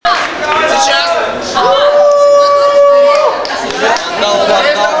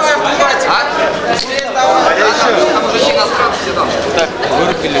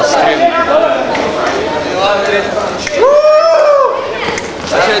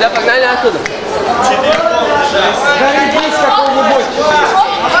оттуда. Ударить здесь какой-нибудь.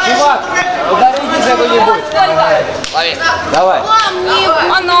 Чувак, ударить здесь какой-нибудь. Лови. Давай.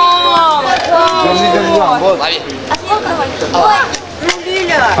 Держи, вот. Лови.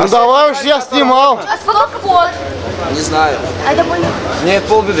 Ну давай уж, я снимал. А сколько вот? Не знаю. А это больно? Нет,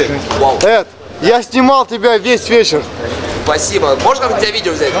 полбеды. Вау. Эд, я снимал тебя весь вечер. Спасибо. Можно у тебя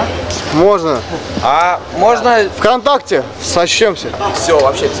видео взять? Можно. А можно ВКонтакте сочтемся. Все,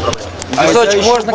 вообще без проблем. височек можно